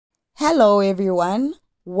Hello everyone,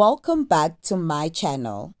 welcome back to my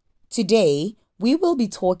channel. Today we will be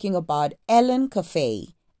talking about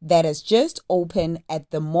EL&Ncafe that has just opened at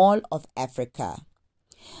the Mall of Africa.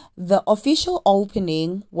 The official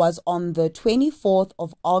opening was on the 24th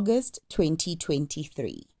of August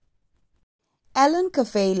 2023.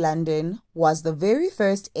 EL&Ncafe London was the very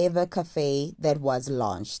first ever cafe that was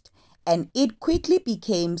launched, and it quickly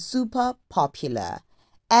became super popular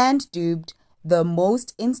and dubbed the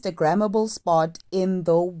most Instagrammable spot in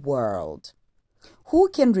the world. Who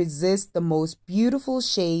can resist the most beautiful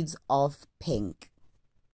shades of pink?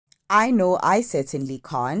 I know I certainly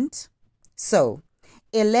can't. So,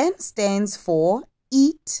 EL&N stands for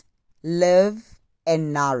Eat, Live,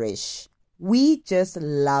 and Nourish. We just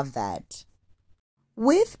love that.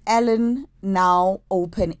 With EL&N now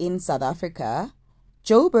open in South Africa,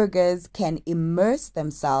 Joburgers can immerse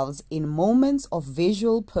themselves in moments of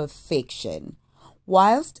visual perfection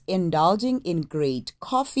whilst indulging in great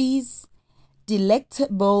coffees,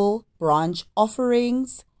 delectable brunch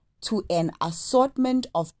offerings, to an assortment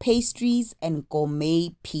of pastries and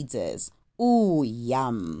gourmet pizzas. Ooh,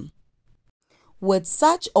 yum! With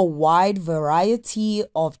such a wide variety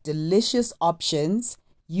of delicious options,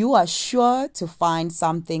 you are sure to find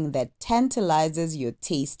something that tantalizes your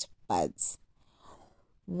taste buds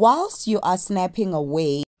whilst you are snapping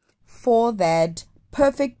away for that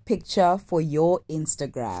perfect picture for your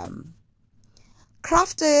Instagram.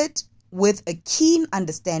 Crafted with a keen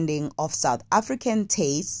understanding of South African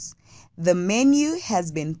tastes, the menu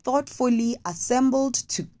has been thoughtfully assembled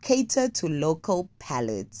to cater to local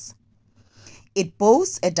palates. It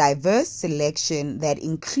boasts a diverse selection that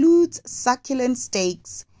includes succulent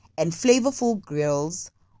steaks and flavorful grills,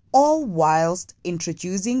 all whilst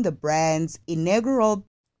introducing the brand's inaugural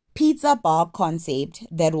pizza bar concept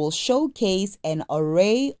that will showcase an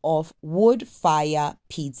array of wood fire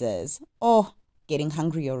pizzas. Oh, getting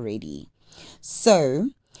hungry already. So,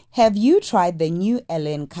 have you tried the new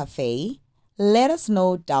EL&Ncafe? Let us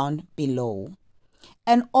know down below.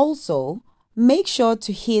 And also, make sure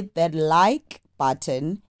to hit that like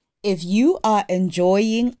button if you are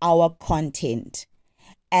enjoying our content.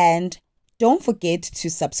 And don't forget to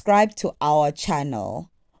subscribe to our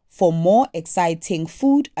channel for more exciting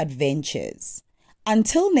food adventures.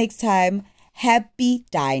 Until next time, happy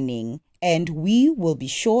dining, and we will be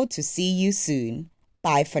sure to see you soon.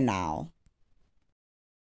 Bye for now.